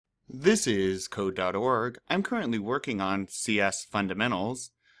This is Code.org. I'm currently working on CS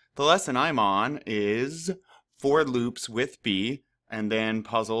Fundamentals. The lesson I'm on is for loops with bee, and then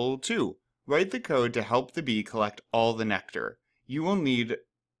puzzle 2. Write the code to help the bee collect all the nectar. You will need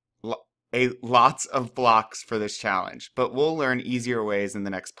lots of blocks for this challenge, but we'll learn easier ways in the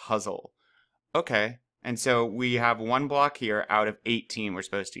next puzzle. Okay, and so we have one block here out of 18 we're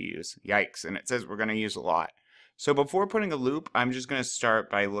supposed to use. Yikes, and it says we're going to use a lot. So before putting a loop, I'm just going to start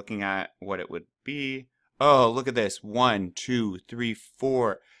by looking at what it would be. Oh, look at this. 1, 2, 3,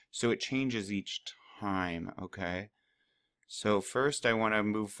 4. So it changes each time. Okay. So first I want to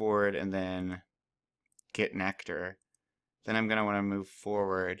move forward and then get nectar. Then I'm going to want to move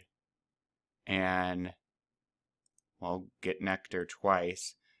forward and, well, get nectar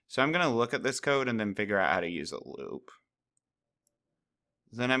twice. So I'm going to look at this code and then figure out how to use a loop.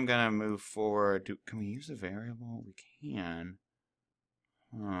 Then I'm going to move forward. Can we use a variable? We can.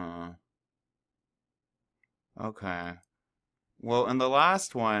 Okay. Well, in the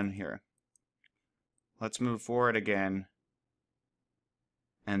last one here, let's move forward again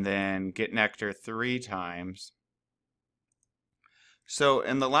and then get nectar 3 times. So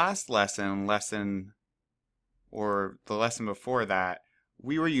in the last lesson, or the lesson before that,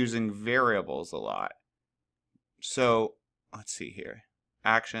 we were using variables a lot. So let's see here.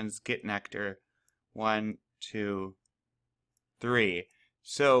 Actions, get nectar, 1, 2, 3.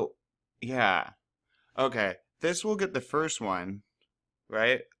 So, yeah. Okay, this will get the first one,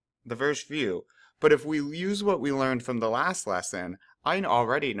 right? The first few. But if we use what we learned from the last lesson, I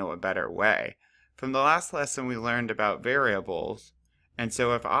already know a better way. From the last lesson, we learned about variables. And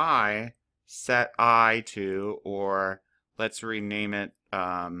so if I set I to, or let's rename it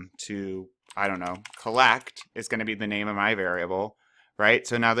to, I don't know, collect is going to be the name of my variable, right?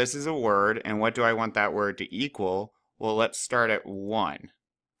 So now this is a word, and what do I want that word to equal? Well, let's start at 1.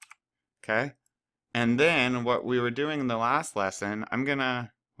 Okay? And then what we were doing in the last lesson,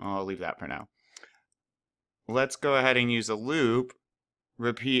 I'll leave that for now. Let's go ahead and use a loop.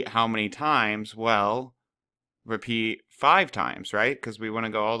 Repeat how many times? Well, repeat 5 times, right? Because we want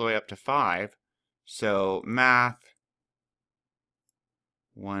to go all the way up to 5. So math,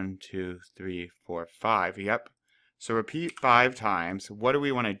 1, 2, 3, 4, 5. Yep. So repeat 5 times. What do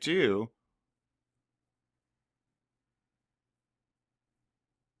we want to do?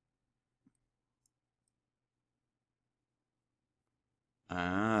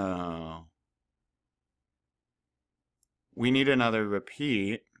 Oh. We need another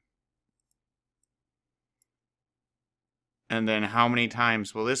repeat. And then how many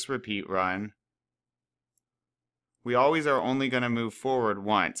times will this repeat run? We always are only going to move forward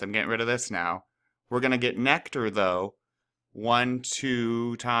once. I'm getting rid of this now. We're going to get nectar, though. 1,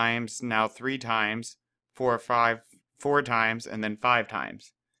 2 times, now 3 times, 4, 5, 4 times, and then 5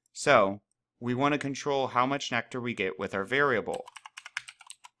 times. So, we want to control how much nectar we get with our variable.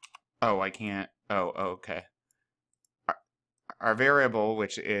 Oh, I can't. Oh, okay. Our variable,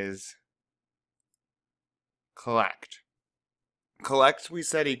 which is collect. Collect, we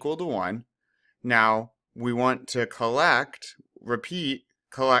set equal to 1. Now, we want to repeat,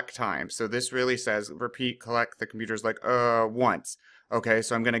 collect times. So this really says repeat, collect. The computer's like, once. Okay,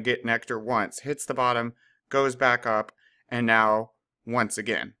 so I'm going to get nectar once. Hits the bottom, goes back up, and now once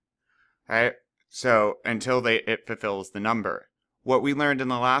again. Right? So until it fulfills the number. What we learned in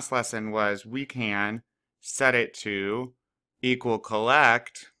the last lesson was we can set it to equal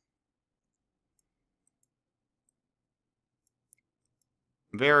collect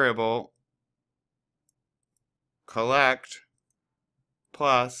variable collect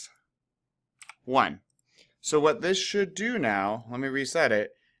plus 1. So what this should do now, let me reset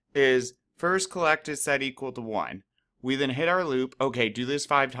it, is first collect is set equal to 1. We then hit our loop, okay, do this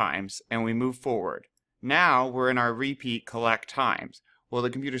 5 times, and we move forward. Now we're in our repeat collect times. Well, the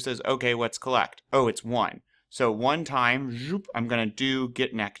computer says, okay, what's collect? Oh, it's 1. So 1 time, zoop, I'm going to do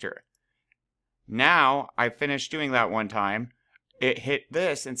get nectar. Now I finished doing that 1 time. It hit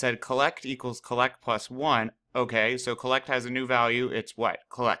this and said collect equals collect plus 1. Okay, so collect has a new value. It's what?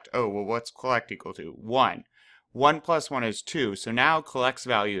 Collect. Oh, well, what's collect equal to? 1. 1 plus 1 is 2. So now collect's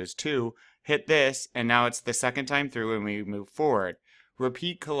value is 2. Hit this, and now it's the second time through, and we move forward.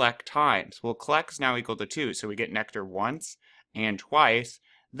 Repeat collect times. Well, collect's now equal to 2, so we get nectar once and twice.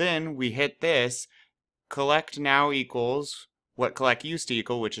 Then we hit this. Collect now equals what collect used to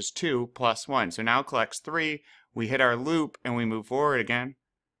equal, which is 2 plus 1. So now collect's 3. We hit our loop, and we move forward again.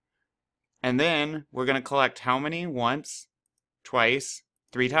 And then we're going to collect how many? Once, twice,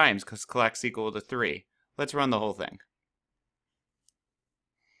 3 times, because collect's equal to 3. Let's run the whole thing.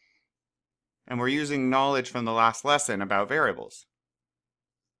 And we're using knowledge from the last lesson about variables.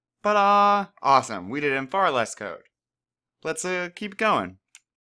 But awesome, we did in far less code. Let's keep going.